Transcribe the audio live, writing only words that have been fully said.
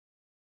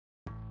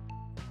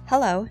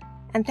Hello,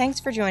 and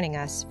thanks for joining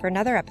us for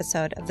another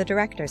episode of The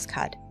Director's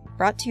Cut,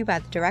 brought to you by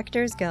the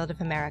Directors Guild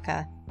of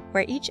America,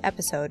 where each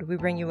episode we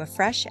bring you a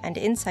fresh and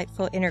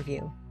insightful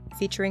interview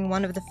featuring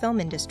one of the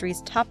film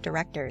industry's top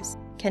directors,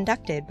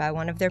 conducted by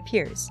one of their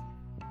peers.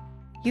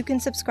 You can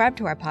subscribe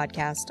to our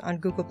podcast on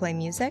Google Play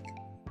Music,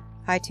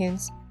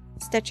 iTunes,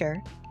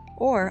 Stitcher,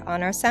 or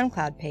on our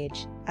SoundCloud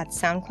page at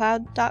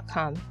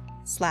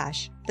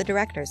soundcloud.com/The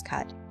Director's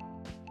Cut.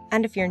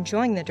 And if you're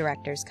enjoying The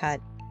Director's Cut,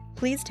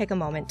 please take a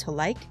moment to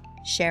like,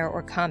 share,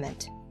 or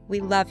comment.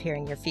 We love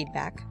hearing your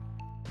feedback.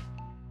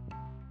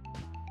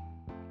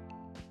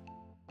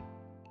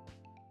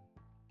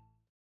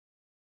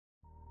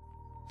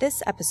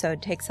 This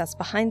episode takes us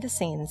behind the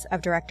scenes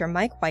of director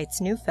Mike White's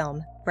new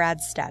film,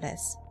 Brad's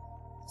Status.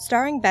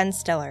 Starring Ben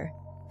Stiller,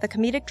 the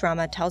comedic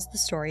drama tells the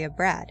story of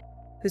Brad,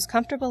 whose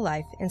comfortable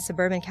life in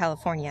suburban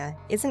California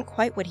isn't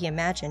quite what he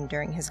imagined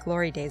during his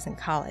glory days in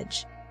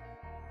college.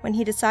 When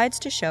he decides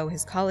to show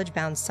his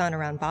college-bound son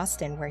around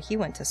Boston where he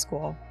went to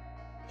school,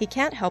 he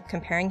can't help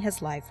comparing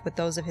his life with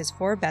those of his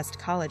four best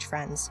college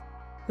friends,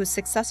 whose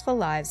successful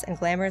lives and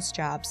glamorous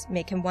jobs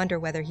make him wonder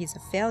whether he's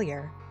a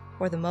failure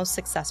or the most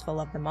successful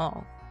of them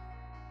all.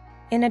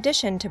 In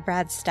addition to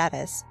Brad's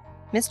Status,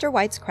 Mr.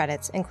 White's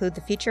credits include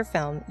the feature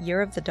film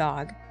Year of the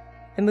Dog,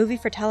 the movie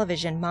for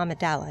television Mama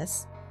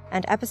Dallas,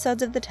 and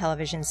episodes of the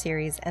television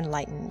series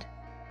Enlightened.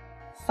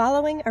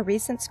 Following a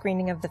recent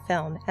screening of the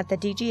film at the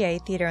DGA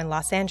Theater in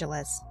Los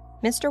Angeles,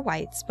 Mr.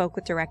 White spoke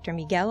with director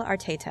Miguel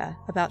Arteta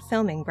about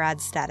filming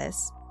Brad's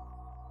Status.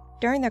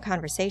 During their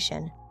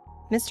conversation,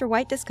 Mr.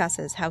 White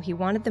discusses how he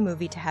wanted the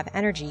movie to have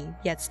energy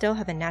yet still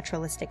have a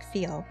naturalistic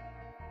feel,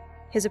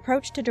 his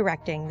approach to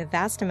directing the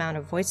vast amount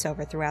of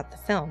voiceover throughout the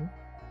film,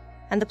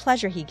 and the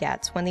pleasure he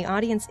gets when the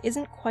audience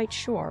isn't quite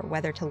sure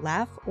whether to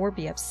laugh or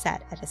be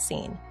upset at a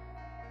scene.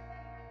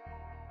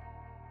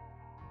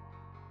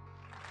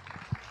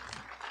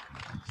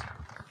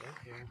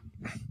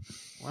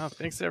 Wow,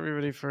 thanks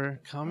everybody for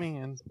coming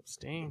and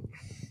staying.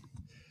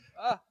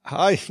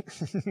 Hi.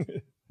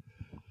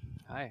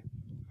 Hi.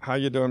 How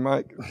you doing,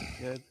 Mike?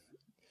 Good.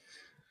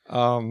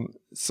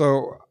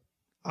 So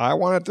I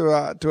wanted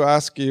to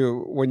ask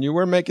you, when you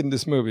were making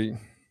this movie,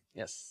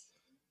 Yes.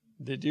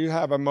 did you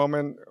have a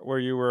moment where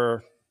you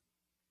were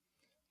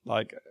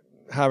like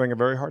having a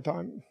very hard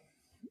time?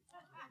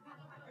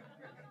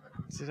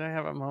 Did I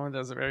have a moment that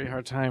was a very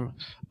hard time?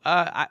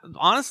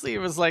 Honestly, it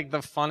was like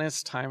the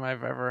funnest time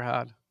I've ever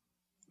had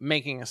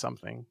making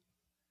something,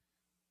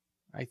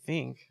 I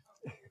think.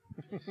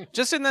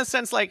 Just in the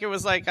sense, like, it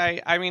was like,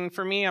 I mean,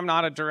 for me, I'm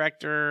not a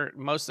director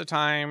most of the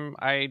time.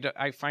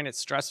 I find it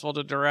stressful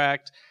to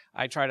direct.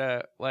 I try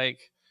to,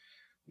 like,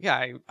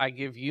 I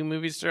give you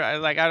movies to,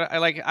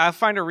 I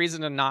find a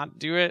reason to not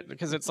do it,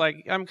 because it's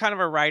like, I'm kind of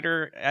a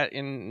writer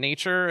in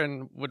nature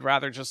and would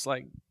rather just,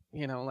 like,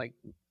 you know, like,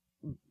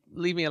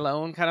 leave me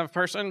alone kind of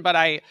person. But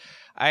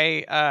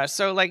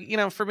so, like, you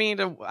know, for me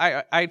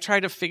I try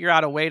to figure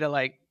out a way to,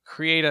 like,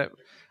 create a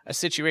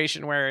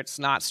situation where it's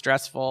not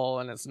stressful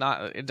and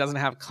it doesn't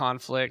have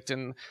conflict,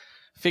 and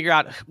figure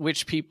out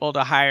which people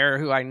to hire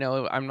who I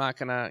know I'm not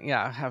gonna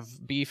have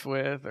beef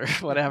with or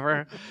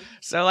whatever.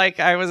 So, like,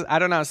 I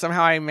don't know,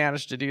 somehow I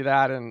managed to do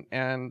that,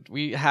 and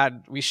we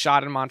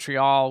shot in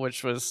Montreal,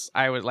 which was,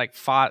 I would, like,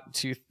 fought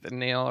tooth and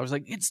nail. I was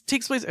like, it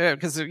takes place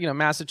because you know,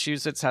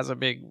 Massachusetts has a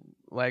big,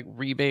 like,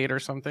 rebate or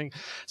something.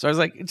 So I was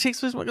like, it takes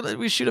place,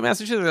 we shoot in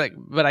Massachusetts. Like,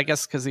 but I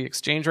guess because the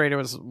exchange rate, it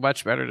was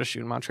much better to shoot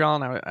in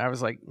Montreal. And I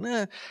was like,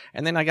 nah.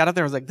 And then I got up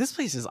there, I was like, this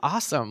place is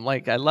awesome.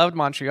 Like, I loved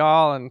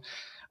Montreal, and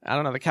I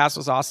don't know, the cast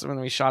was awesome.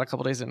 And we shot a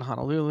couple days in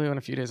Honolulu and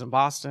a few days in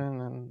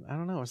Boston. And I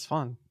don't know, it was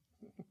fun.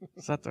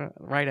 Is that the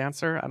right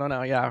answer? I don't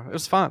know. Yeah, it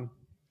was fun.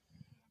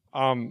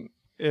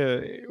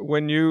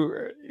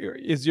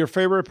 Is your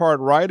favorite part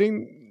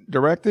writing,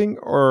 directing,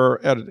 or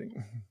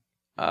editing?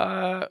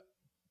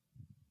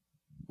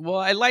 Well,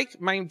 I like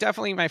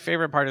definitely my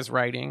favorite part is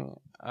writing.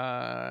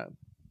 That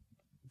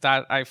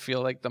I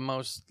feel like the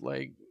most,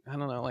 like, I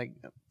don't know, like,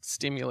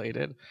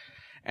 stimulated.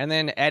 And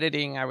then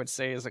editing, I would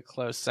say, is a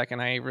close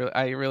second. I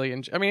really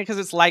enjoy, I mean, because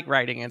it's like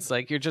writing. It's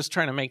like you're just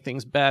trying to make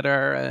things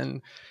better,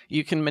 and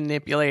you can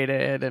manipulate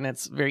it, and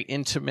it's very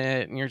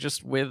intimate, and you're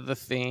just with the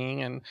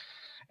thing.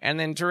 And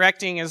then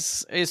directing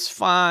is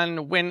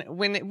fun when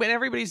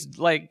everybody's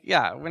like,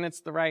 when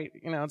it's the right,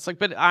 you know, it's like,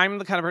 but I'm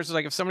the kind of person,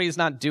 like, if somebody's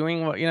not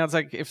doing what, you know, it's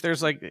like, if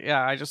there's, like,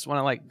 I just want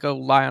to, like, go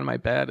lie on my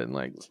bed and,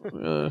 like,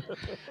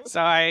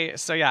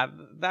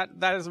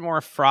 that is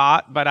more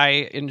fraught, but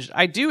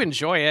I do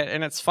enjoy it,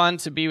 and it's fun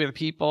to be with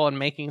people and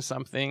making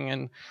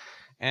something,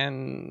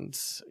 and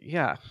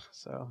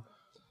so.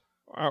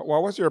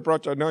 What was your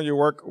approach? I know you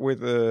work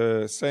with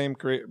the same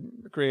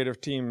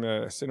creative team,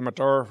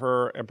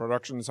 cinematographer and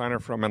production designer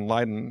from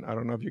Enlightened. I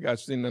don't know if you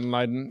guys have seen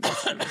Enlightened.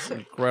 It's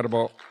an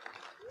incredible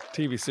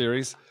TV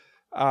series.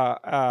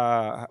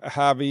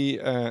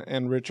 Javi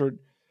and Richard.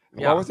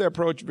 Yeah. What was the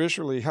approach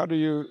visually? What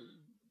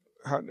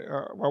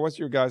was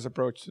your guys'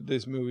 approach to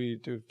this movie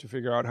to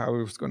figure out how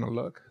it was going to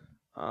look?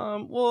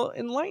 Well,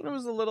 Enlighten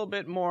was a little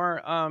bit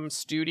more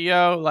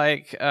studio,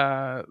 like,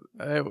 and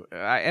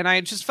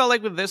I just felt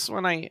like with this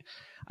one,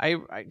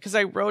 because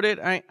I wrote it,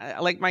 I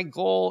like my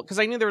goal, because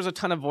I knew there was a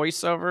ton of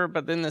voiceover,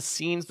 but then the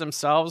scenes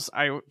themselves,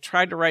 I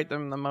tried to write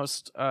them the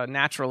most more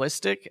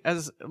naturalistic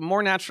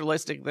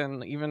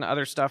than even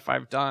other stuff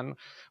I've done,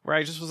 where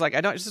I just was like,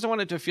 just don't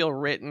want it to feel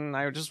written.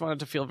 I just want it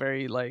to feel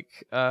very like,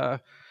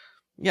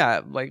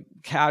 like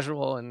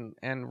casual and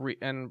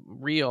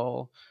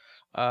real.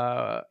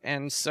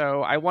 And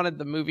so I wanted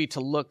the movie to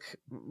look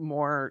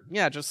more,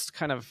 just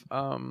kind of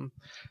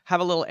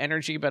have a little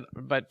energy,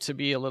 but to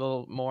be a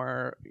little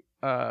more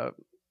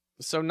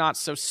so not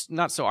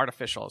so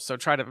artificial. So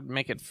try to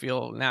make it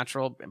feel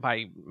natural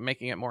by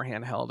making it more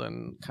handheld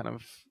and kind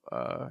of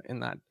in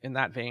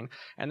that vein.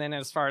 And then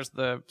as far as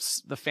the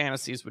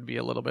fantasies would be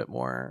a little bit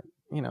more,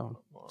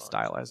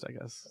 stylized, I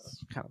guess.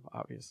 It's kind of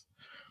obvious.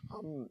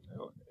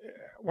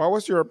 What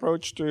was your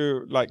approach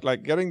to like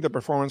getting the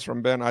performance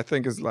from Ben? I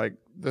think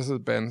this is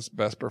Ben's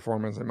best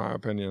performance in my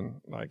opinion.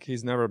 Like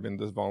he's never been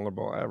this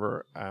vulnerable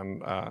ever,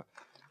 and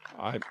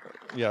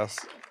yes,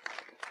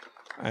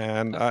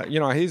 and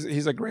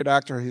he's a great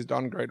actor. He's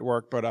done great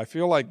work, but I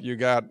feel like you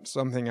got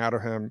something out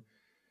of him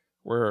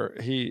where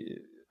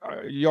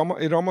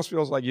it almost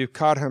feels like you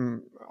caught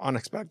him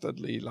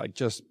unexpectedly, like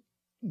just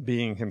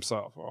being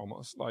himself.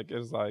 Almost like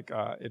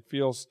it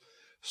feels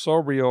so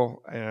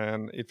real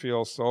and it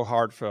feels so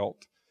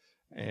heartfelt,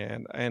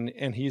 and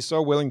he's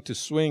so willing to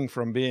swing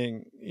from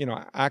being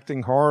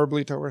acting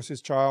horribly towards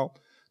his child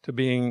to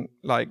being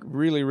like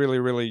really really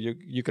really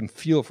you can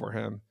feel for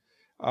him.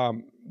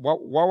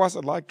 What was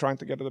it like trying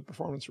to get to the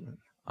performance from him?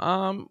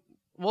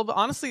 Well,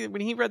 honestly,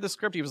 when he read the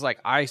script, he was like,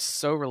 I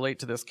so relate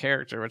to this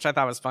character, which I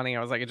thought was funny. I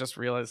was like, I just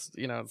realized,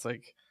 it's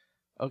like,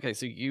 okay,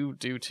 so you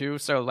do too.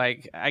 So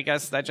like, I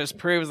guess that just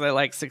proves that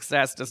like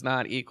success does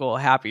not equal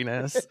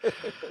happiness.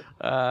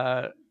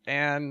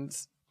 And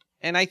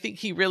I think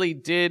he really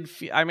did.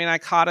 I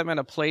caught him in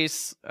a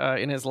place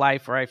in his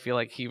life where I feel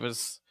like he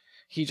was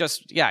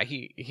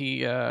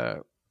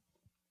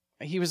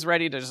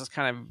ready to just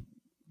kind of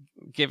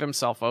give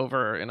himself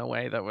over in a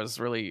way that was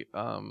really,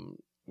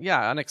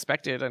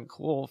 unexpected and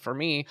cool for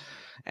me.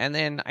 And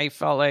then I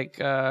felt like,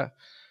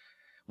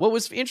 what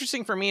was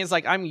interesting for me is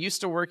like I'm used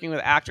to working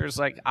with actors.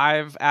 Like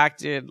I've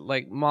acted,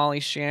 like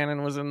Molly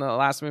Shannon was in the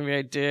last movie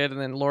I did,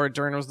 and then Laura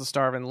Dern was the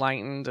star of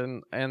Enlightened,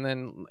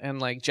 and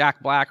like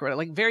Jack Black, or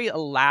like very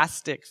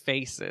elastic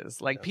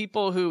faces, like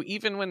people who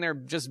even when they're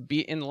just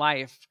in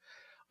life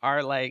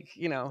are like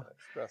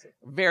expressive.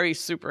 Very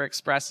super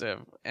expressive,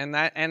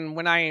 and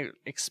when I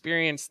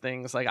experience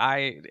things, like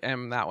I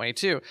am that way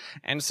too.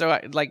 And so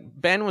like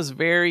Ben was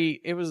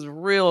it was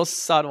real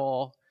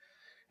subtle.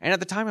 And at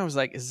the time I was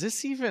like, is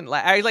this even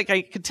like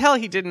I could tell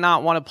he did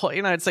not want to pull,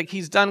 it's like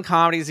he's done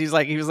comedies. He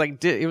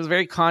was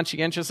very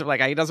conscientious of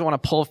like, he doesn't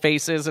want to pull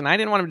faces. And I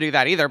didn't want him to do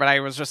that either, but I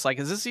was just like,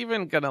 is this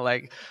even gonna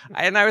like,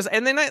 when I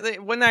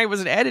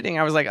was editing,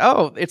 I was like,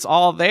 oh, it's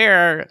all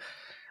there.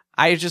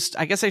 I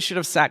guess I should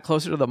have sat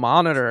closer to the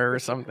monitor or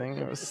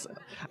something.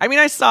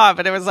 I saw it,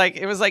 but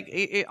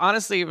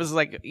honestly, it was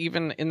like,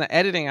 even in the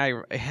editing,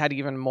 I had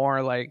even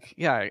more like,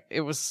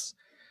 it was,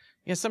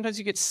 sometimes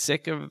you get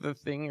sick of the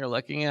thing you're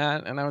looking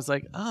at, and I was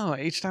like, oh,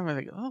 each time I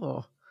think,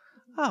 oh,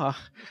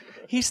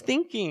 he's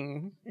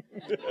thinking.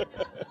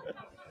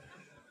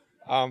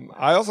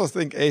 I also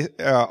think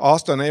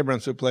Austin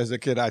Abrams, who plays the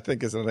kid, I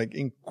think is an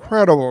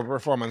incredible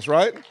performance,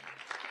 right?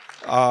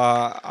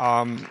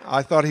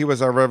 I thought he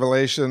was a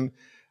revelation.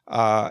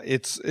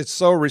 It's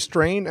so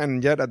restrained,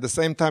 and yet at the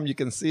same time, you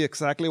can see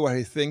exactly what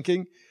he's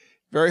thinking.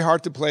 Very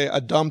hard to play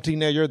a dumb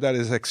teenager that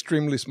is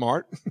extremely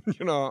smart,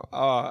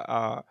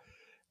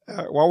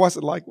 what was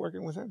it like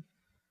working with him?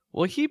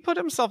 Well, he put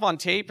himself on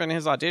tape, and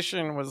his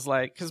audition was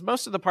like, because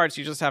most of the parts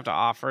you just have to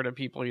offer to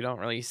people. You don't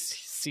really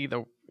see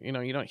you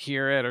don't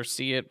hear it or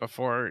see it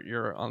before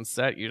you're on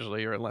set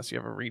usually, or unless you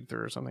have a read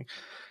through or something.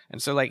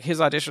 And so like his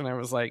audition, I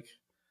was like,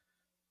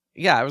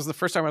 it was the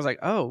first time I was like,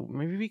 oh,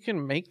 maybe we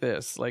can make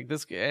this like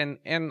this.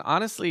 And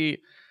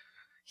honestly,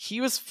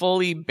 he was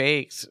fully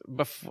baked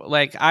before.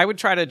 Like I would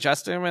try to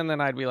adjust him, and then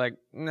I'd be like,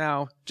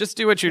 no, just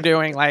do what you're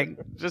doing. Like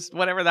just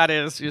whatever that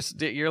is,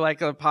 you're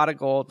like a pot of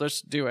gold.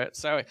 Just do it.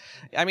 So,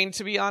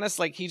 to be honest,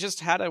 like he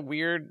just had a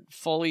weird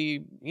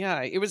fully,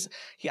 I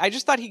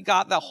just thought he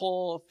got the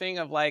whole thing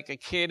of like a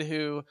kid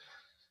who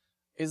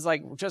is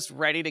like just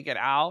ready to get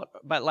out,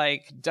 but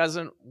like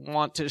doesn't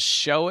want to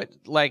show it.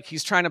 Like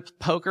he's trying to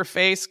poker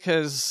face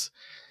because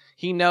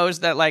he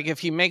knows that like if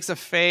he makes a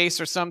face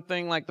or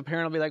something, like the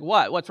parent will be like,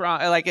 what's wrong?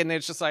 Like, and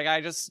it's just like,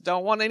 I just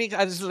don't want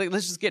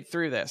let's just get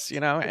through this,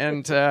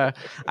 And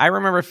I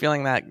remember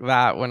feeling that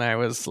when I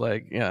was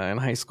like, in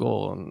high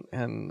school,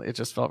 and it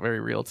just felt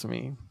very real to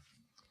me.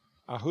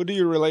 Who do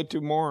you relate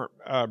to more,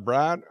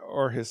 Brad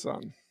or his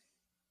son?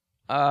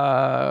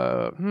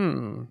 I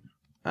don't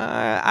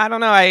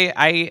know.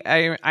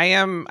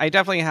 I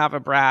definitely have a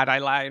Brad. I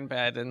lie in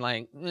bed and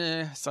like,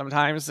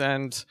 sometimes.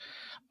 And,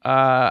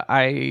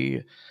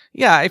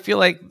 yeah, I feel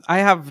like I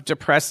have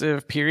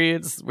depressive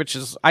periods, which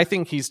is, I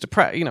think he's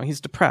depressed. He's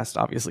depressed.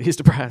 Obviously, he's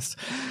depressed,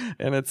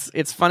 and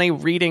it's funny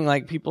reading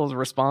like people's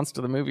response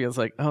to the movie is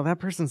like, oh, that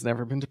person's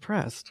never been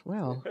depressed.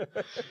 Well,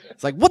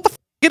 it's like, what the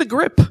get a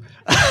grip.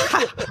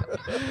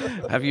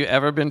 Have you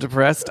ever been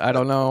depressed? I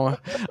don't know.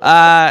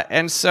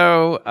 And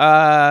so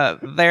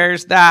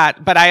there's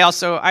that. But I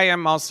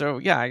am also,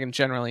 yeah, I can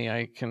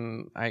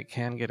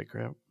get a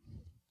grip.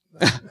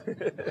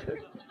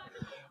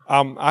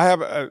 I have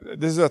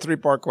this is a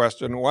 3-part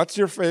question. What's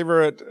your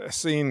favorite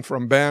scene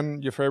from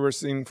Ben, your favorite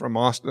scene from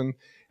Austin,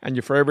 and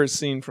your favorite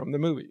scene from the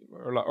movie,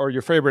 or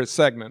your favorite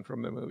segment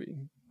from the movie?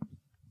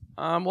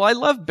 Well, I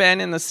love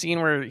Ben in the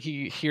scene where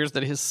he hears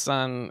that his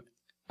son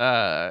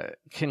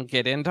can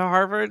get into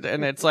Harvard,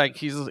 and it's like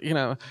he's,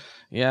 yeah,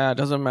 it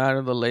doesn't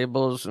matter the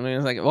labels, and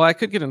he's like, well, I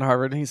could get into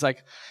Harvard, and he's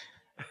like.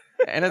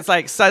 And it's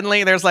like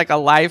suddenly there's like a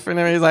life in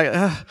him. He's like,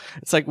 ugh.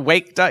 It's like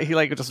waked up. He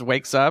like just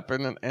wakes up,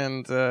 and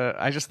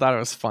I just thought it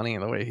was funny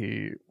the way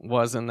he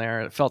was in there.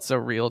 It felt so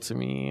real to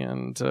me,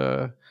 and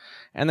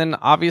then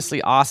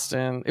obviously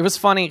Austin. It was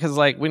funny because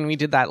like when we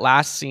did that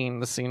last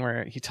scene, the scene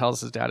where he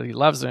tells his dad that he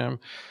loves him.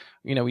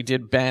 We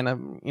did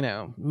Ben,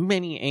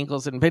 many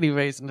ankles and bitty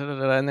face, and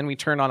then we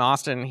turned on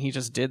Austin, and he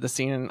just did the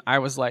scene, and I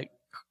was like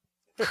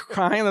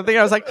crying. The thing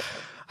I was like.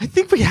 I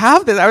think we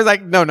have this. I was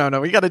like, no,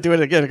 we got to do it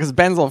again because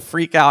Ben's will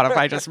freak out if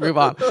I just move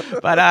on.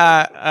 But but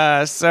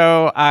I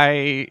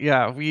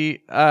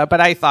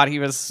thought he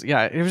was,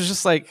 it was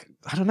just like,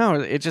 I don't know.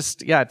 It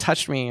just, it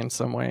touched me in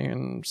some way.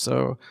 And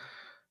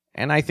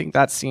I think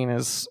that scene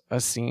is a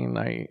scene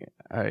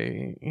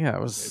it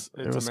was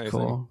amazing.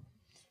 Cool.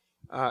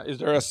 Is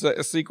there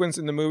a sequence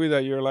in the movie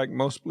that you're like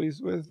most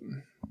pleased with?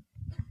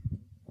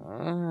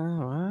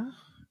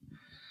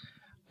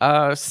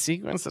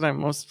 Sequence that I'm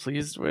most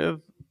pleased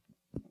with?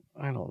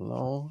 I don't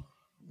know.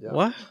 Yeah.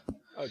 What?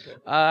 Okay.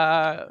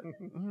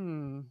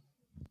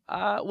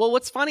 Well,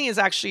 what's funny is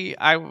actually,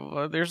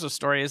 there's a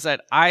story is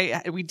that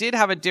we did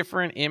have a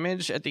different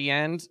image at the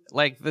end.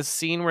 Like the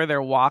scene where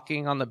they're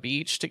walking on the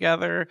beach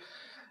together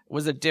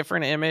was a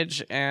different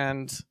image,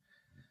 and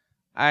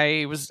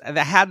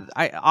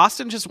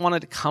Austin just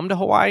wanted to come to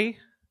Hawaii.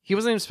 He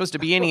wasn't even supposed to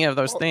be any of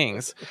those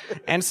things.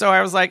 And so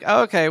I was like,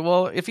 oh, okay,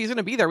 well, if he's going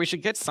to be there, we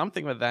should get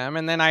something with them.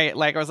 And then I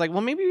was like,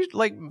 well, maybe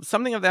like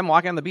something of them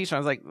walking on the beach. And I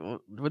was like,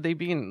 would they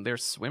be in their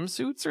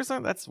swimsuits or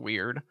something? That's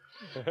weird.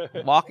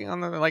 Walking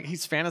on like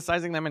he's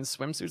fantasizing them in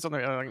swimsuits on the,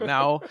 like,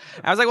 no.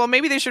 I was like, well,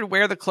 maybe they should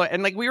wear the clothes.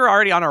 And like we were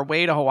already on our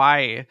way to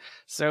Hawaii.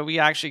 So we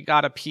actually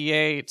got a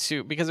PA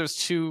because there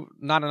was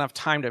not enough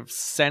time to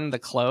send the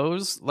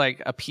clothes,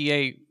 like a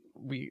PA.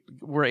 We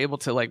were able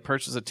to like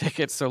purchase a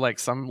ticket, so like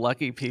some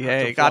lucky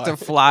PA got to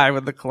fly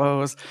with the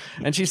clothes,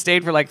 and she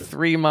stayed for like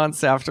 3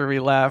 months after we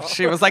left.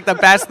 She was like the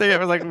best thing. It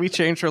was like we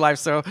changed her life.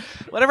 So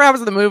whatever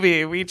happens in the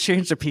movie, we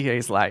changed a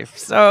PA's life.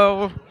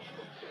 So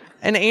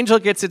an angel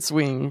gets its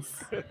wings.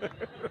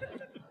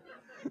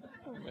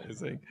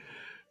 Amazing.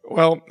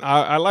 Well,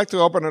 I'd like to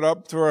open it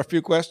up for a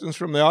few questions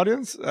from the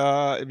audience.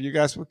 If you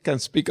guys can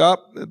speak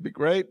up, it'd be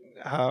great.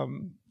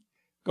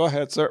 Go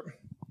ahead, sir.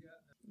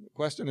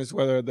 Question is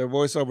whether the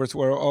voiceovers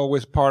were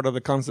always part of the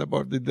concept,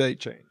 or did they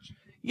change?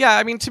 Yeah,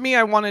 I mean, to me,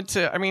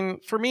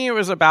 for me, it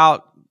was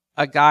about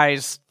a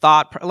guy's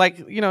thought,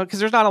 like, because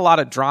there's not a lot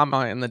of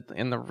drama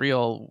in the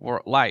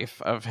real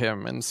life of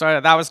him, and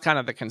so that was kind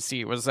of the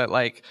conceit, was that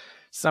like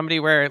somebody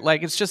where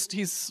like it's just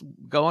he's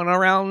going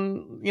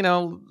around,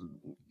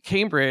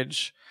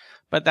 Cambridge,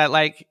 but that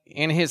like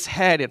in his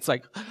head it's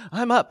like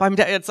I'm up, I'm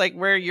down. It's like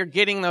where you're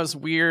getting those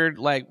weird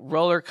like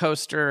roller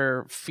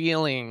coaster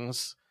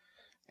feelings.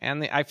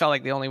 And I felt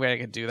like the only way I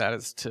could do that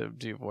is to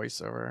do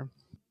voiceover.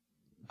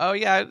 Oh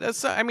yeah,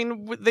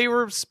 they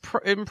were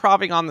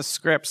improvising on the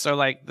script, so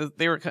like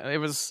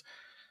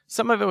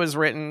some of it was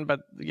written,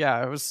 but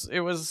yeah, it was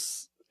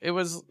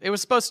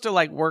supposed to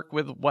like work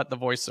with what the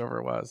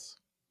voiceover was.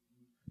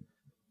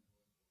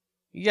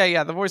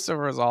 Yeah, the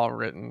voiceover was all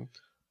written.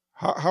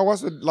 How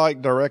was it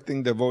like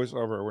directing the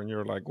voiceover when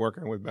you're like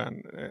working with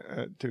Ben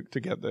to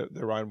get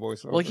the right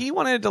voiceover? Well, he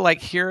wanted to like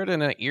hear it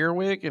in an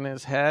earwig in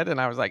his head, and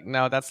I was like,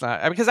 no, that's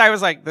not, because I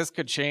was like, this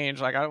could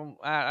change. Like I don't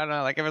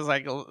know, like it was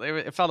like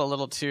it felt a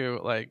little too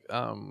like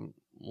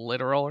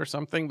literal or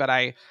something. But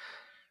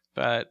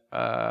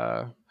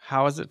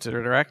how is it to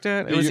direct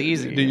it? It was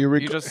easy. Do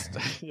you just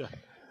yeah.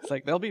 It's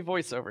like there'll be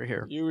voiceover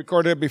here. You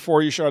recorded it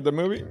before you shot the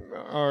movie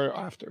or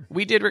after?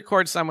 We did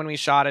record some when we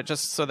shot it,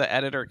 just so the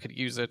editor could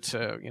use it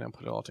to,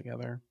 put it all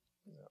together.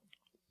 Yeah.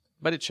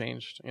 But it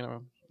changed,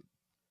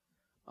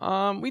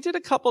 We did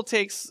a couple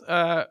takes.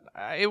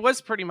 It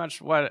was pretty much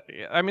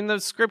the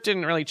script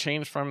didn't really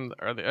change from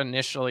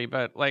initially,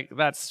 but like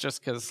that's just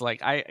because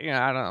like I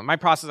don't know, my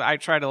process. I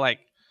try to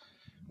like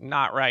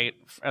not write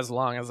as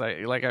long as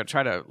I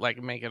try to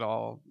like make it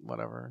all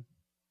whatever.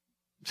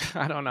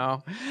 I don't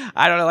know.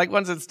 Like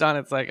once it's done,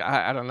 it's like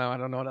I don't know. I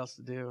don't know what else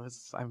to do.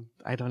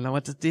 I don't know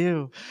what to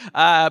do.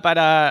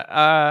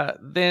 But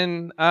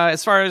then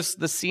as far as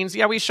the scenes,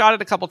 yeah, we shot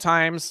it a couple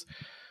times.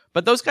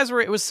 But those guys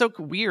it was so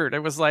weird.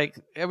 It was like,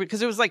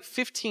 because it was like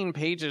 15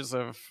 pages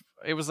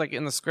it was like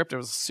in the script, it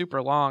was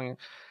super long,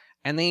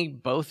 and they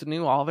both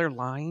knew all their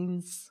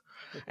lines.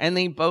 And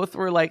they both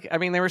were like, I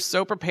mean, they were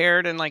so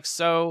prepared, and like,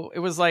 so it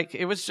was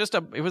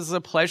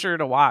a pleasure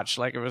to watch.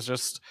 Like, it was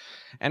just,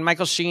 and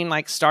Michael Sheen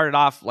like started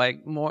off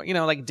like more,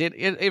 like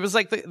it was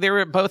like they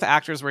were both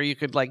actors where you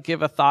could like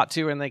give a thought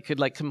to, and they could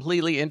like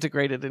completely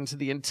integrate it into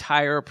the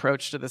entire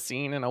approach to the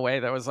scene in a way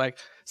that was like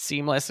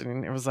seamless.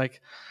 And it was like,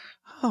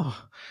 oh,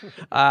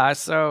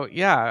 so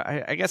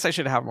yeah, I guess I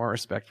should have more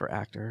respect for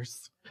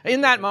actors.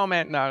 In that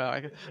moment, no,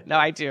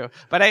 I do.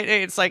 But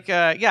it's like,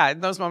 in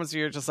those moments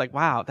you're just like,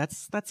 wow,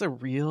 that's a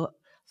real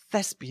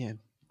thespian.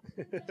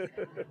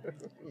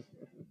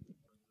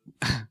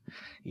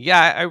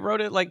 Yeah, I wrote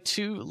it like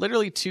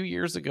literally 2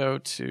 years ago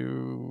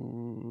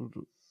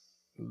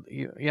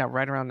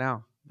right around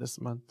now, this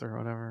month or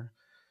whatever.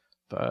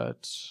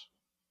 But,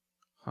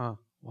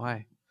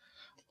 why?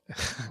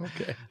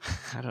 Okay.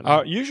 I don't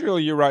know.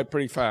 Usually you write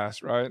pretty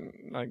fast, right?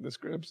 Like the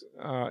scripts.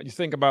 You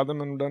think about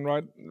them and then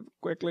write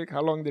quickly.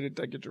 How long did it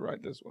take you to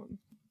write this one?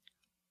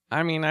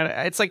 I mean,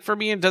 it's like, for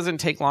me, it doesn't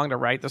take long to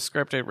write the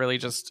script. It really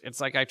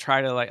it's like I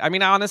try to I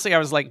mean, honestly, I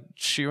was like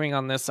chewing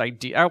on this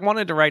idea. I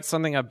wanted to write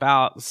something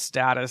about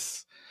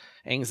status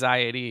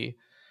anxiety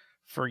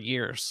for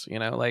years,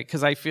 like,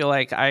 because I feel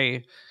like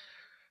I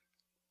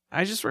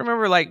just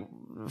remember like,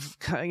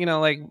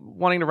 like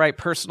wanting to write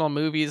personal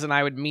movies, and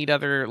I would meet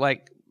other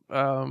like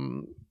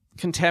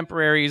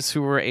contemporaries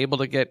who were able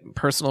to get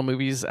personal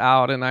movies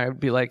out, and I would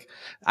be like,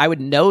 I would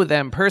know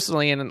them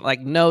personally and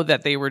like know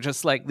that they were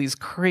just like these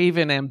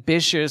craven,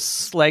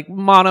 ambitious, like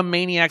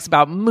monomaniacs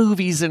about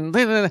movies, and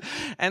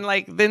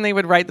like then they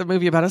would write the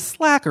movie about a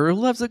slacker who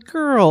loves a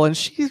girl, and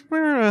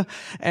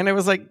and it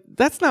was like,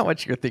 that's not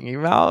what you're thinking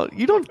about.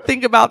 You don't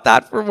think about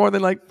that for more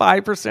than like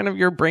 5% of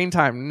your brain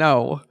time.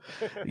 No,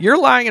 you're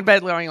lying in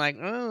bed going like,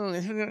 oh,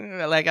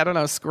 like, I don't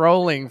know,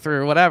 scrolling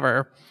through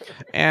whatever.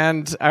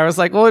 And I was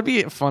like, well, it'd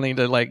be funny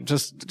to like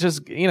just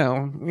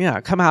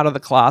come out of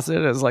the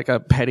closet as like a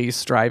petty,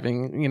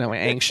 striving,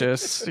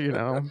 anxious,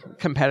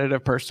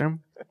 competitive person.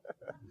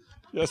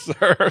 Yes,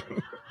 sir.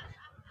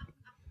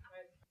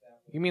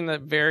 You mean the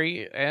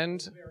very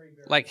end,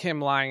 like him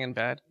lying in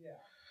bed?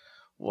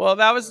 Well,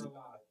 that was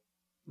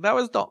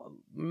the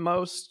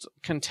most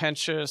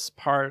contentious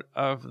part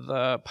of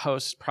the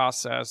post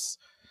process,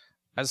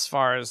 as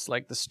far as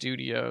like the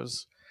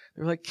studios.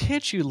 They were like,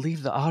 can't you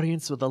leave the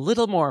audience with a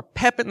little more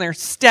pep in their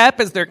step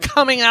as they're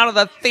coming out of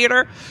the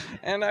theater?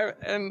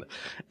 And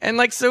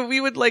like, so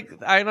we would like,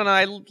 I don't know,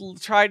 I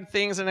tried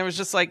things, and it was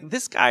just like,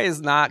 this guy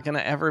is not going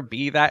to ever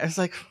be that. It's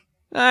like,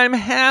 I'm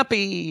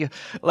happy.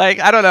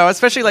 Like, I don't know,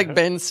 especially like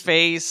Ben's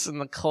face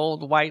and the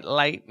cold white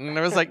light. And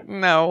it was like,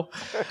 no.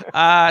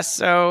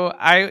 So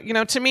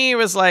to me, it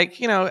was like,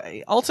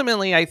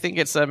 ultimately I think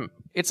it's a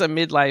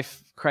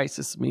midlife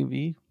crisis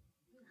movie,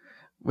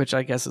 which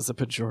I guess is a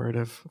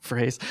pejorative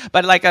phrase,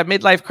 but like a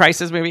midlife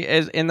crisis movie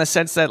is in the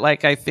sense that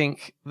like, I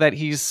think that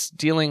he's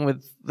dealing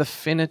with the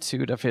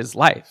finitude of his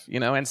life,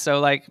 and so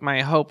like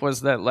my hope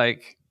was that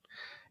like,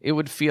 it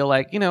would feel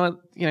like,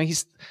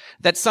 he's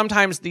that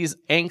sometimes these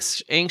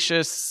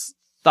anxious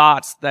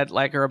thoughts that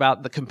like are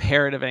about the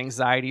comparative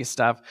anxiety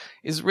stuff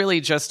is really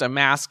just a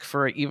mask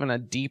for even a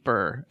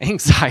deeper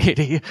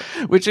anxiety,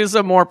 which is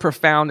a more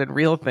profound and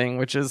real thing,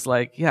 which is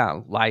like,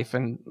 life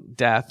and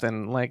death,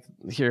 and like,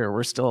 here,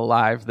 we're still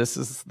alive. This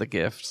is the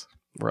gift.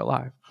 We're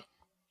alive.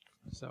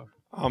 So,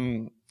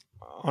 on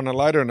a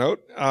lighter note,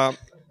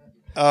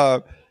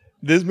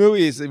 this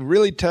movie is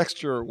really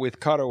texture with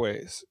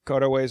cutaways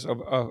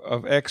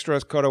of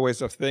extras, cutaways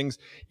of things.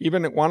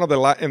 Even in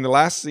the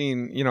last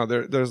scene,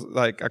 there's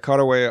like a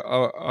cutaway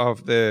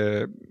of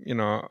the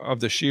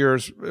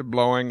shears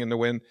blowing in the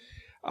wind,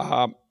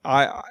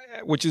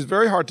 which is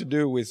very hard to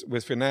do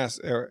with finesse.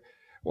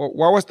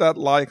 What was that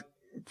like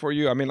for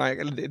you? I mean, like,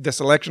 the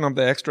selection of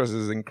the extras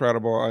is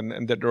incredible,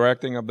 and the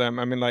directing of them.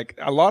 I mean, like,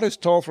 a lot is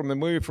told from the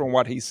movie from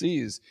what he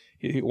sees.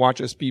 He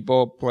watches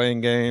people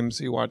playing games.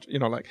 He watches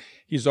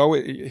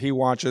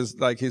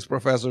like his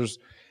professor's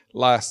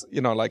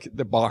like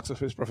the box of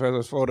his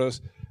professor's photos.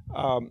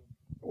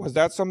 Was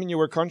that something you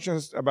were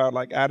conscious about,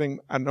 like adding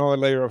another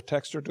layer of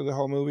texture to the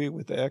whole movie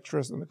with the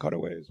extras and the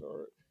cutaways?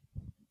 Or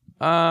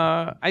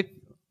I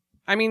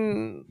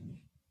mean,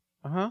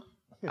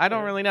 I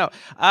don't really know.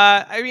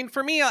 I mean,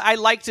 for me, I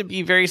like to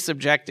be very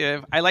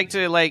subjective. I like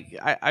to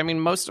I mean,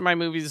 most of my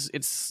movies,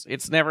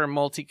 it's never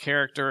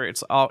multi-character.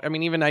 It's all, I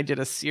mean, even I did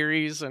a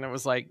series and it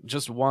was like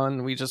just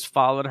one, we just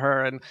followed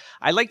her. And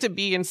I like to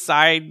be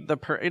inside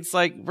it's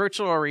like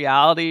virtual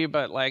reality,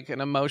 but like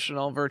an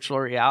emotional virtual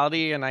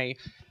reality. And I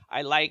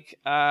like,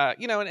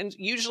 and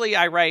usually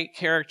I write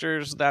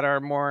characters that are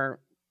more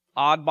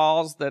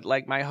oddballs that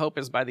like my hope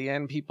is by the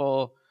end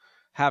people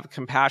have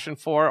compassion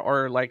for,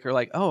 or like you're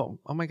like, oh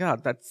my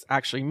God, that's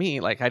actually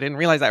me. Like I didn't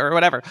realize that, or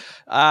whatever.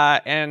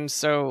 And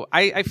so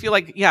I feel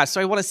like,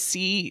 so I want to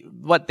see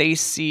what they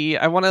see.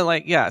 I want to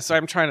like, so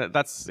I'm trying to,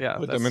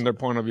 put them in their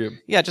point of view.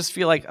 Yeah. Just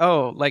feel like,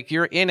 oh, like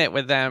you're in it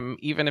with them,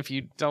 even if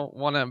you don't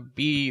want to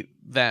be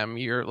them,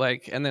 you're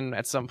like, and then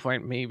at some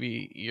point,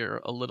 maybe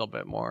you're a little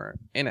bit more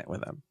in it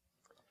with them.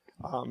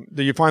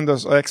 Do you find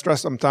those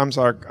extras sometimes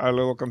are a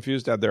little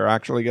confused that they're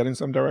actually getting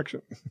some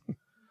direction?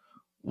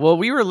 Well,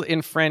 we were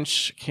in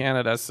French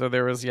Canada, so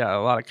there was, a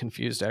lot of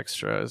confused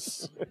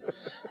extras.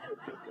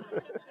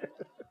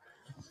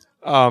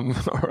 All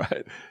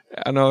right.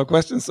 Another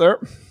question, sir?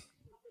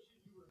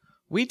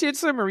 We did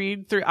some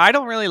read through. I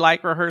don't really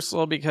like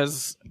rehearsal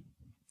because,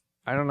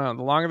 I don't know,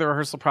 the longer the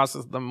rehearsal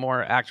process, the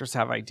more actors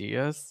have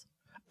ideas.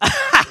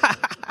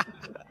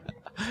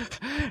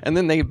 And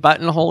then they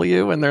buttonhole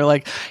you, and they're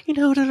like,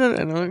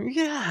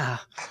 yeah.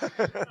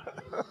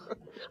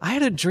 I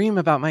had a dream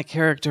about my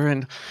character,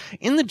 and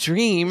in the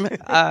dream,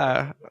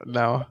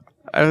 no,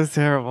 it was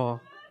terrible.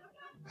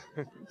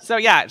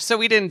 So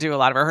we didn't do a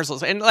lot of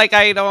rehearsals, and like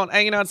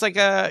it's like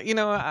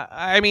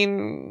I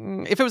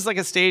mean, if it was like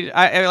a stage,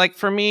 I like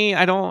for me,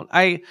 I don't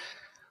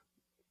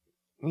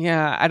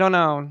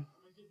know.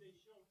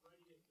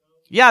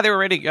 Yeah, they were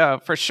ready to go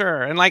for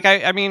sure, and like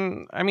I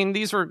mean,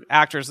 these were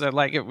actors that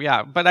like it,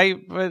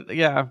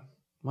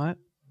 what?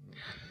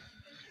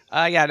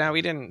 No,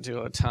 we didn't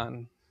do a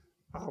ton.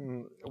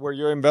 Were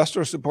your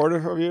investors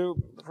supportive of you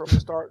from the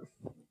start?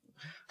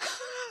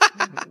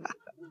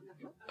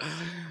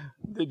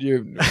 Did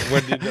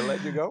they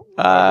let you go?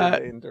 Or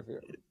did they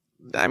interfere?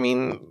 I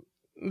mean,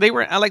 they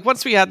were like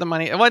once we had the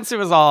money, once it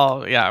was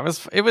all, it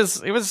was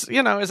it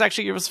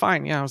was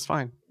fine. Yeah, it was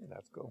fine.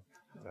 That's cool.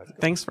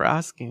 Thanks for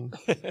asking.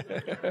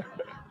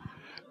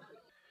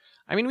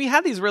 I mean, we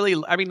had these really,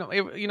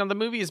 the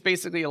movie is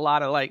basically a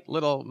lot of like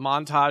little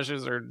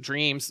montages or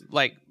dreams,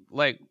 like,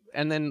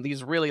 and then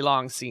these really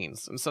long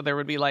scenes. And so there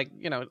would be like,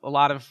 a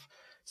lot of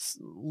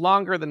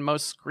longer than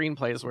most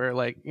screenplays where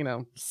like,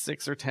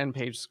 6 or 10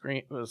 page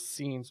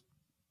scenes.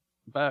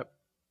 But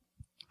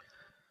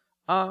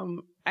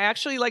I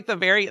actually like the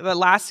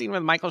last scene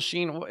with Michael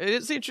Sheen.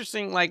 It's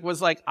interesting, like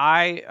was like,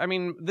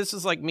 this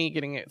is like me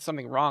getting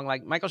something wrong.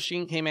 Like Michael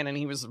Sheen came in and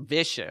he was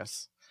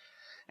vicious.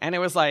 And it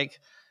was like,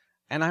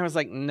 and I was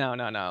like, no.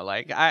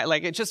 Like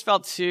it just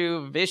felt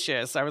too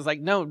vicious. I was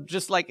like, no,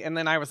 just like, and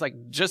then I was like,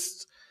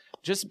 just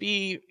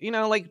be,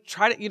 like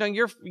try to,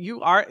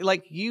 you are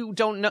like, you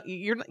don't know,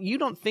 you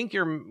don't think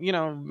you're,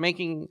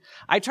 making,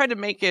 I tried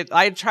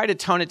to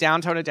tone it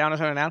down.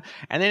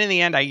 And then in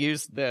the end I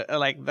used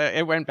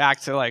it went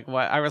back to like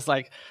what I was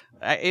like,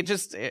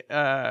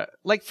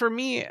 like for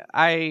me,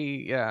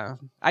 I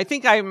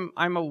think I'm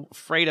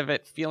afraid of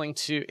it feeling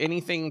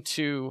anything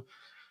to,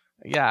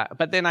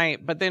 but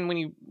then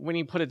when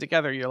you put it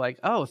together, you're like,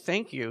 oh,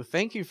 thank you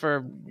for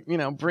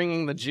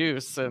bringing the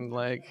juice, and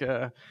like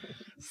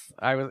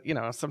I was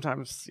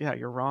sometimes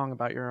you're wrong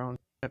about your own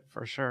shit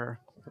for sure.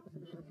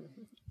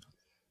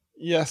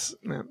 Yes,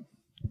 man.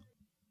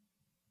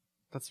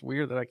 That's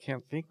weird that I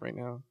can't think right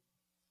now.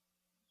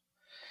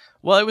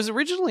 Well, it was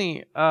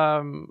originally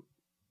I'm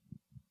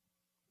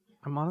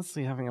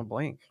honestly having a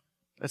blank.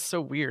 That's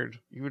so weird.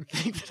 You would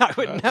think that I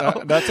would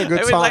know. That's a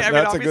good sign.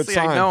 That's a good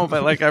sign. I know,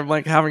 but like I'm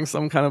like having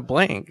some kind of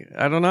blank.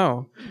 I don't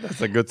know. That's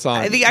a good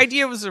sign. The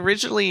idea was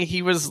originally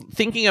he was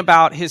thinking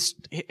about him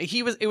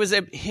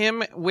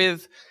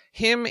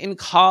in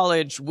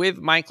college with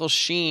Michael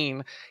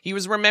Sheen. He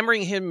was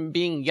remembering him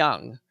being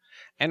young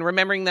and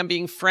remembering them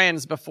being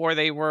friends before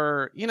they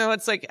were,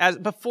 it's like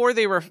before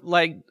they were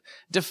like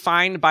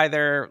defined by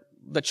the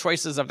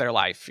choices of their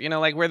life,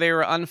 like where they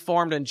were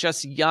unformed and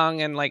just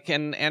young and like,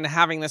 and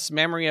having this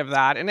memory of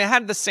that. And it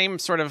had the same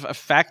sort of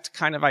effect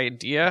kind of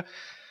idea,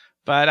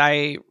 but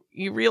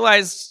you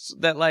realized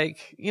that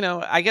like,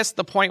 I guess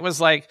the point was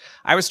like,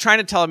 I was trying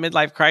to tell a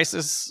midlife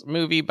crisis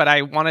movie, but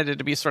I wanted it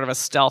to be sort of a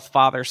stealth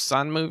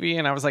father-son movie.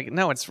 And I was like,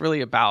 no, it's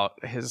really about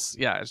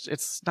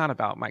it's not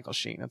about Michael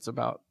Sheen. It's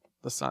about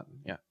the son.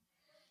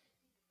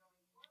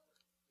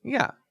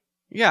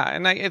 Yeah,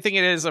 and I think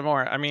it is I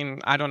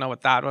don't know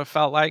what that would have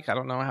felt like. I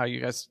don't know how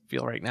you guys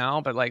feel right now,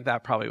 but like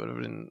that probably would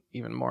have been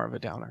even more of a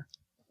downer.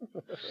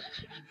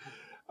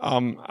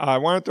 I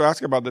wanted to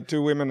ask about the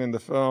two women in the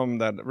film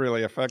that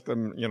really affect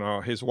him,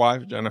 his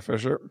wife, Jenna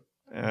Fisher,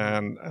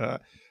 and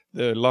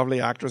the lovely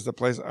actress that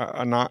plays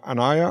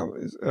Anaya.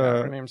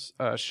 Her name's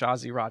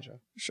Shazi Raja.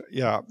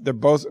 They're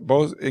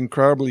both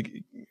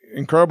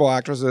incredible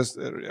actresses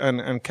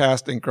and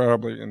cast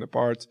incredibly in the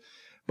parts.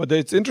 But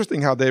it's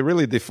interesting how they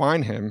really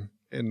define him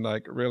in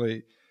like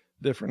really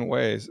different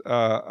ways.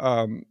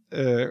 What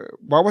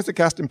was the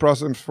casting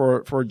process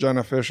for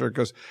Jenna Fisher?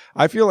 Because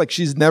I feel like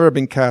she's never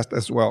been cast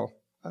as well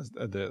as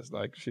this.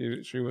 Like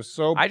she was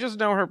so. I just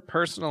know her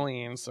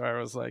personally, and so I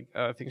was like,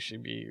 I think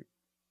she'd be.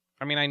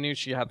 I mean, I knew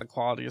she had the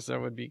qualities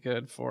that would be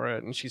good for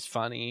it, and she's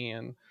funny,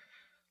 and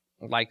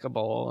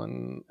likable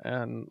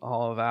and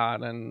all of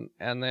that. And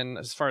then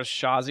as far as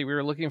Shazi, we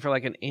were looking for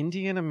like an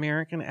Indian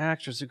American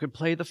actress who could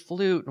play the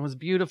flute and was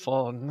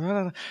beautiful. And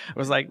it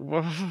was like,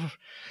 whoa.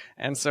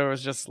 And so it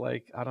was just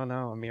like, I don't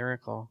know, a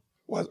miracle.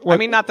 I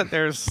mean, not that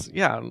there's,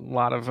 a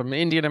lot of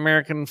Indian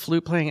American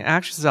flute playing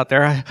actresses out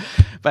there,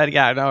 but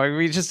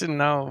we just didn't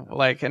know.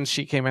 Like, and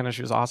she came in and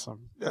she was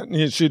awesome.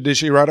 Did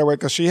she right away?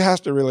 Because she has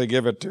to really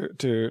give it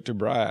to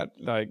Brad.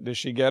 Like, did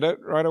she get it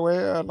right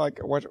away? Like,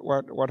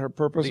 what her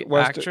purpose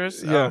was?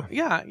 Actress?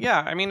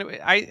 Yeah. I mean,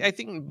 I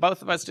think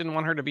both of us didn't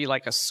want her to be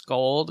like a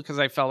scold, because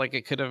I felt like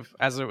it could have,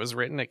 as it was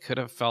written, it could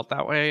have felt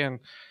that way. And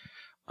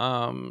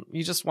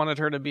you just wanted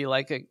her to be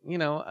like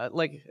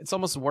like it's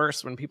almost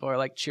worse when people are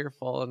like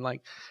cheerful and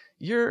like,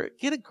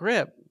 get a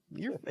grip,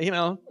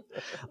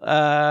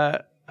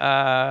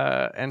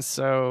 and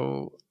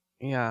so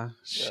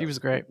she was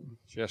great.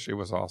 Yes, she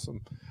was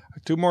awesome.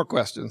 2 more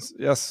questions.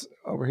 Yes,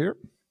 over here.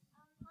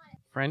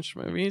 French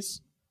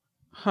movies?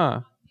 Huh.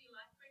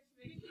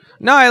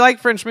 No, I like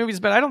French movies,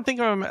 but I don't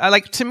think of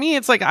them. To me,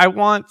 it's like I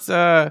want,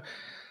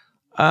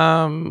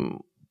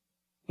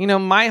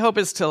 my hope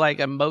is to like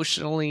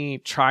emotionally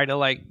try to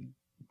like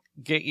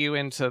get you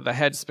into the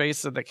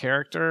headspace of the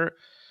character.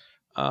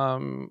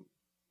 And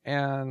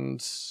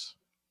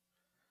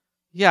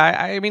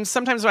I mean,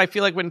 sometimes I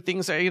feel like when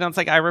things are, it's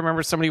like, I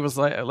remember somebody was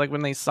like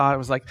when they saw it,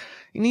 was like,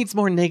 it needs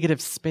more negative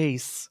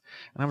space.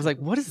 And I was like,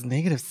 what is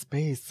negative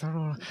space? I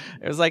don't know.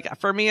 It was like,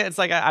 for me, it's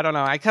like, I don't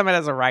know. I come in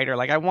as a writer.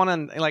 Like I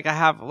want to, like, I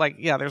have like,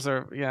 I don't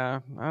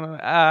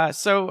know.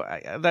 So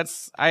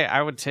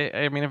I would take,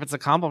 I mean, if it's a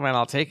compliment,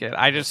 I'll take it.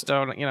 I just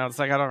don't, it's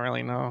like, I don't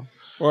really know.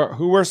 Well,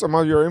 who were some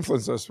of your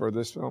influences for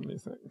this film, you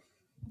think?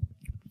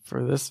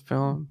 For this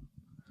film?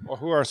 Well,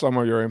 who are some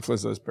of your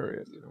influences,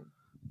 period?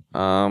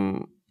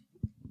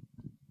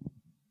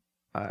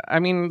 I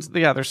mean,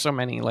 there's so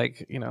many,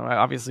 like,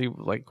 obviously,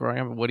 like, growing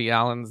up with Woody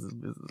Allen's,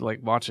 like,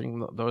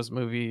 watching those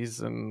movies,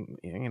 and,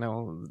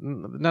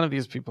 none of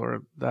these people are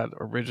that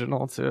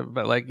original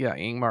but, like,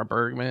 Ingmar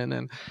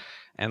Bergman,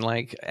 and,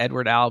 like,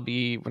 Edward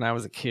Albee. When I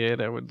was a kid,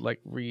 I would, like,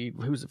 read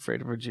Who's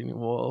Afraid of Virginia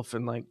Woolf,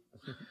 and,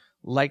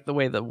 like the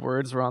way the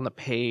words were on the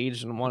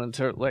page, and wanted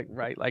to, like,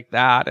 write like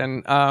that,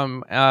 and,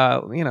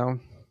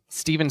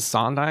 Stephen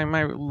Sondheim,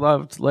 I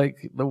loved,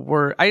 like, the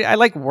word. I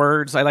like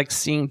words. I like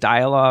seeing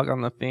dialogue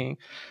on the thing.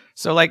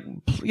 So, like,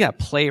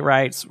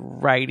 playwrights,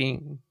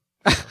 writing.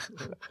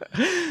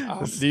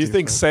 Do you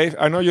think Safe?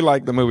 I know you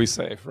like the movie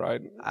Safe,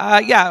 right?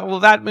 Well,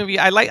 that movie,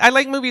 I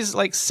like movies,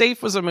 like,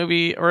 Safe was a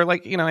movie, or,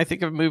 like, I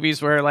think of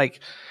movies where, like,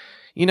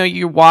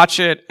 you watch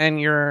it and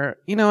you're,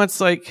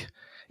 it's like,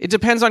 it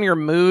depends on your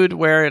mood,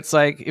 where it's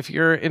like, if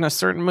you're in a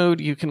certain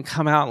mood, you can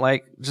come out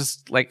like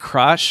just like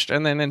crushed.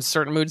 And then in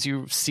certain moods,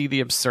 you see the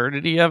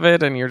absurdity of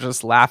it and you're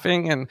just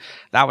laughing. And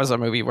that was a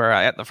movie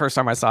where the first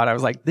time I saw it, I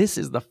was like, this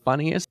is the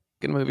funniest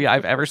movie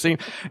I've ever seen.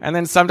 And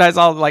then sometimes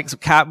I'll like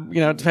depending,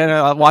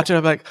 I'll watch it,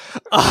 I'm like,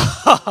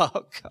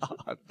 oh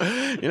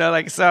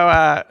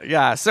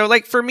God, so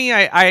like for me,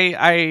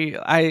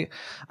 I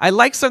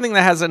like something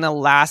that has an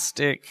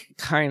elastic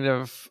kind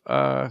of,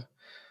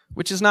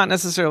 which is not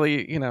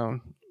necessarily,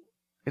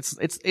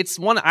 it's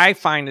one I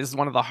find is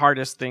one of the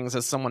hardest things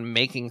as someone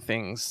making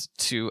things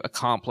to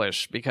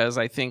accomplish, because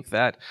I think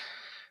that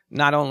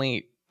not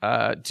only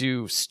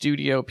do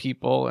studio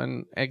people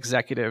and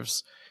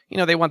executives,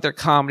 they want their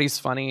comedies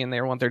funny and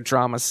they want their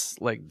dramas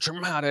like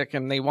dramatic,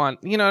 and they want,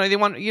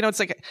 it's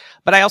like,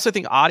 but I also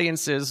think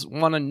audiences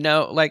want to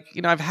know, like,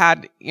 I've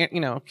had,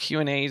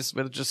 Q&As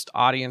with just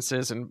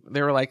audiences, and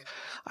they were like,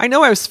 I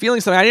know I was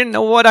feeling something. I didn't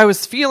know what I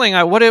was feeling.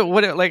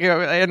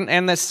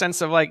 And this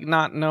sense of like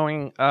not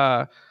knowing,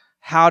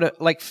 how to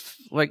like,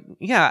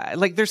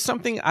 there's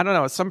something, I don't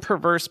know, some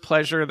perverse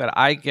pleasure that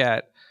I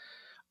get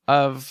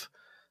of,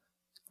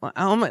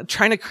 I'm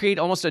trying to create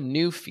almost a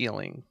new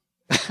feeling.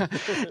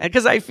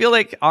 Because I feel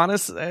like,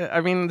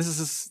 I mean, this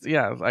is,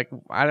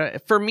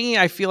 for me,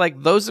 I feel like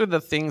those are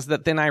the things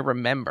that then I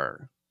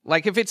remember.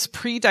 Like if it's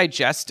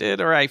pre-digested,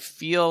 or I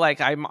feel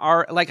like I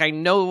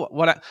know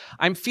what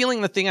I'm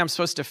feeling, the thing I'm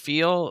supposed to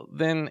feel,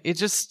 then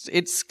it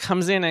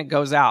comes in and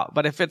goes out.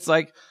 But if it's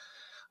like,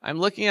 I'm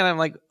looking at it, I'm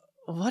like,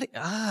 what?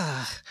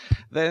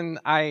 Then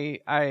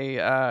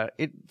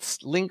it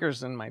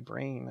lingers in my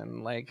brain,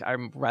 and like I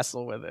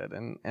wrestle with it.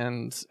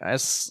 And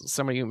as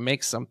somebody who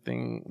makes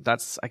something,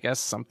 that's, I guess,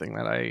 something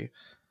that I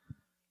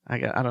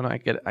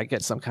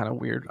get some kind of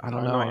weird, I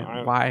don't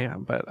know why,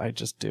 but I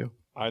just do.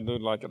 I do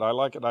like it. I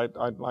like it.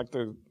 I'd like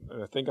to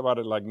think about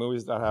it like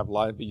movies that have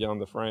life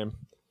beyond the frame.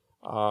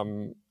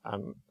 And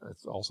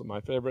it's also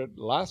my favorite.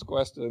 Last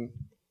question.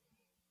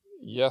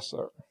 Yes,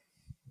 sir.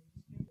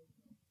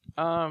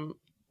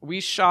 We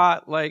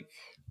shot like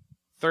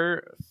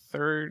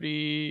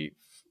 33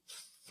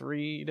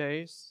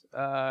 days.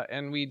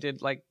 And we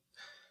did like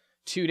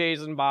 2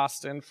 days in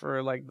Boston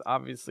for like,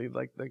 obviously,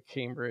 like the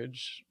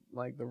Cambridge,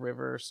 like the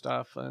river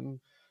stuff, and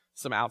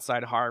some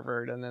outside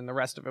Harvard, and then the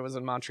rest of it was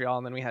in Montreal,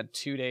 and then we had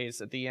 2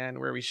 days at the end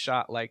where we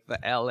shot like the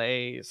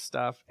LA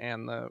stuff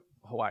and the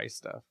Hawaii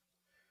stuff.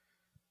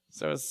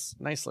 So it's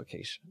nice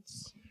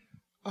locations.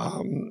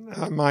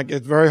 Mike,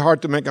 it's very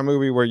hard to make a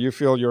movie where you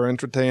feel you're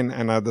entertained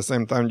and at the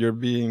same time you're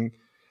being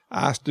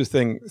asked to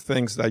think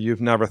things that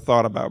you've never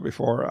thought about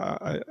before.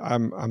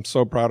 I'm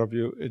so proud of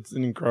you. It's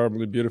an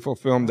incredibly beautiful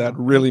film that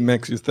really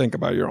makes you think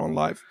about your own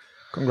life.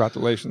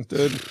 Congratulations,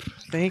 dude.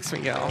 Thanks,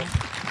 Miguel.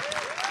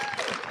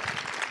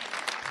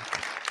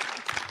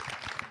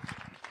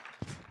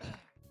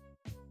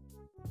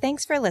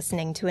 Thanks for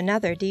listening to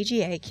another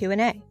DGA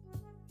Q&A.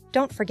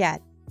 Don't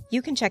forget,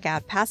 you can check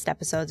out past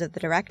episodes of The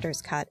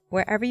Director's Cut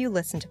wherever you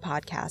listen to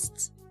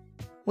podcasts.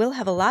 We'll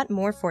have a lot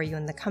more for you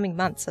in the coming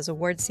months as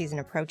awards season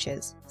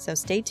approaches, so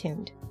stay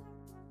tuned.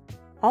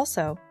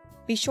 Also,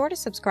 be sure to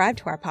subscribe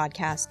to our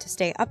podcast to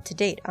stay up to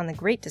date on the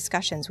great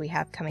discussions we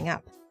have coming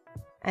up.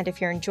 And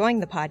if you're enjoying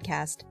the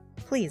podcast,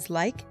 please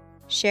like,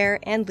 share,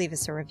 and leave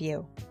us a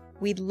review.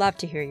 We'd love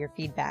to hear your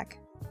feedback.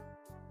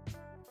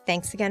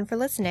 Thanks again for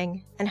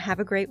listening, and have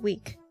a great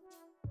week.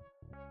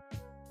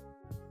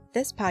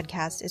 This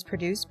podcast is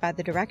produced by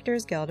the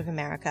Directors Guild of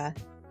America.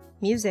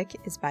 Music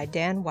is by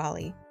Dan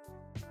Wally.